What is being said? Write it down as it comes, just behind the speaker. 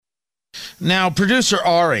Now, producer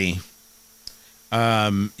Ari,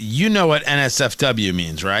 you know what NSFW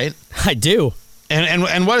means, right? I do.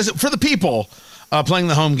 And what is it for the people playing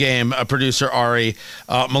the home game? Producer Ari,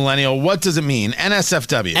 millennial. What does it mean?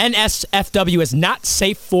 NSFW. NSFW is not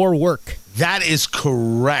safe for work. That is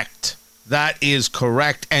correct. That is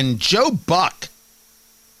correct. And Joe Buck,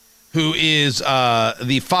 who is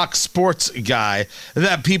the Fox Sports guy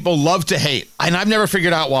that people love to hate, and I've never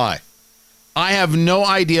figured out why. I have no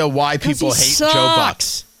idea why people hate Joe Buck.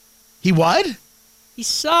 He what? He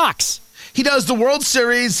sucks. He does the World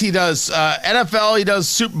Series. He does NFL. He does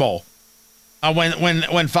Super Bowl.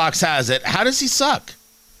 When Fox has it, how does he suck?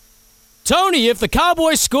 Tony, if the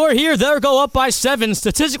Cowboys score here, they'll go up by 7.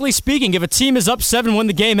 Statistically speaking, if a team is up 7 when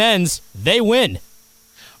the game ends, they win.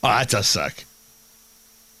 Oh, that does suck.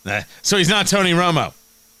 So he's not Tony Romo.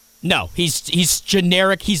 No, he's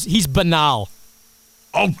generic. He's banal.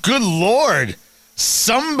 Oh, good Lord.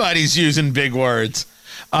 Somebody's using big words.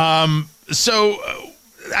 So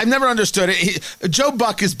I've never understood it. Joe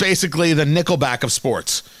Buck is basically the Nickelback of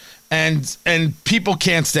sports, and people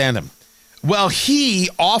can't stand him. Well, he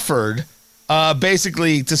offered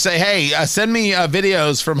basically to say, hey, send me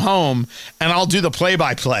videos from home, and I'll do the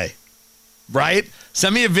play-by-play, right?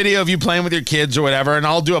 Send me a video of you playing with your kids or whatever, and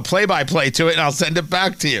I'll do a play-by-play to it, and I'll send it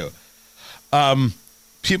back to you.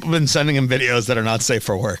 People have been sending him videos that are not safe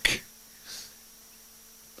for work.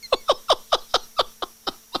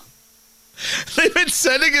 They've been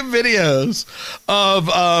sending him videos of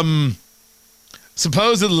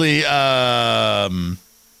supposedly,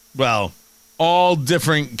 all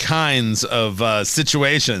different kinds of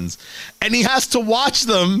situations. And he has to watch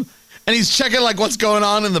them, and he's checking like what's going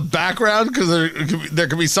on in the background because there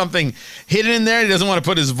could be something hidden in there. He doesn't want to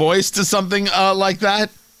put his voice to something like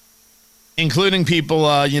that, including people,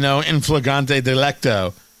 in flagrante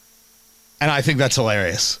delicto. And I think that's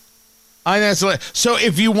hilarious. So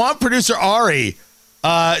if you want producer Ari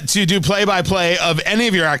to do play-by-play of any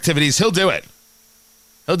of your activities, he'll do it.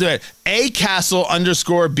 He'll do it.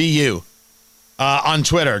 @castle_BU on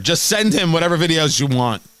Twitter. Just send him whatever videos you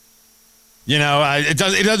want. It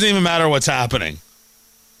doesn't even matter what's happening.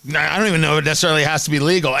 I don't even know if it necessarily has to be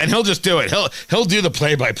legal, and he'll just do it. He'll do the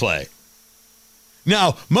play-by-play.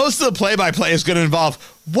 Now, most of the play-by-play is going to involve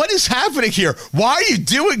what is happening here. Why are you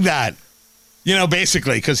doing that?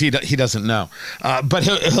 Basically, because he doesn't know. But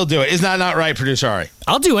he'll do it. Is that not right, producer Ari?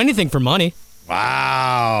 I'll do anything for money.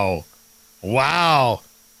 Wow.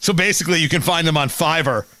 So basically, you can find him on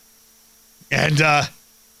Fiverr, and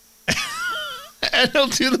and he'll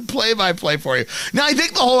do the play-by-play for you. Now, I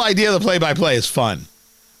think the whole idea of the play-by-play is fun,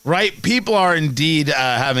 right? People are indeed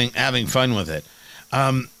having fun with it.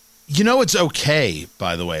 It's okay,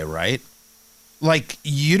 by the way, right? Like,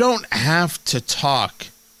 you don't have to talk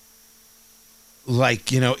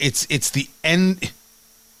like, it's the end.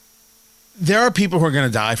 There are people who are going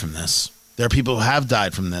to die from this. There are people who have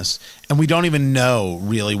died from this, and we don't even know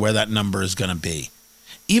really where that number is going to be.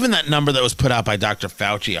 Even that number that was put out by Dr.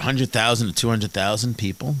 Fauci, 100,000 to 200,000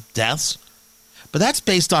 people, deaths. But that's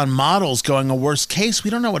based on models going a worst case. We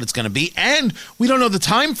don't know what it's going to be, and we don't know the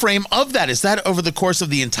time frame of that. Is that over the course of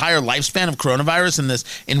the entire lifespan of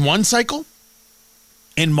coronavirus in one cycle?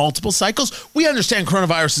 In multiple cycles? We understand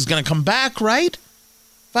coronavirus is going to come back, right?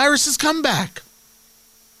 Viruses come back.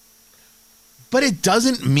 But it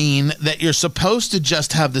doesn't mean that you're supposed to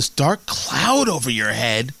just have this dark cloud over your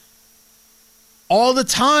head all the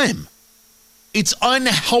time. It's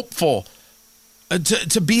unhelpful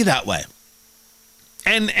to be that way.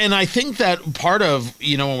 And I think that part of,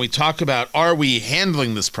 when we talk about are we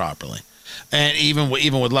handling this properly, and even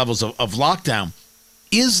with levels of lockdown,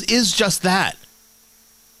 is just that.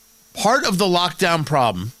 Part of the lockdown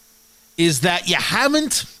problem is that you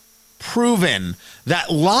haven't proven that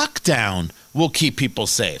lockdown will keep people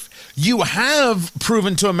safe. You have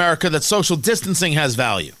proven to America that social distancing has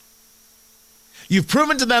value. You've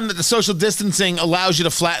proven to them that the social distancing allows you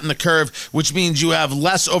to flatten the curve, which means you have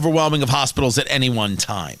less overwhelming of hospitals at any one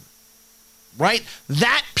time. Right?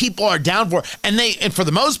 That people are down for. And for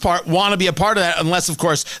the most part, want to be a part of that, unless, of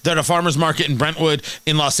course, they're at a farmer's market in Brentwood,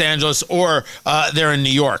 in Los Angeles, or they're in New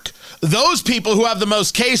York. Those people who have the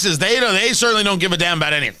most cases, they certainly don't give a damn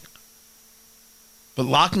about anything. But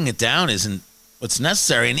locking it down isn't what's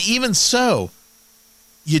necessary. And even so,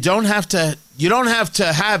 you don't have to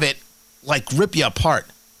have it like rip you apart.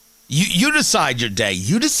 You decide your day.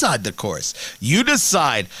 You decide the course. You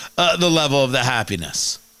decide the level of the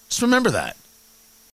happiness. Just remember that.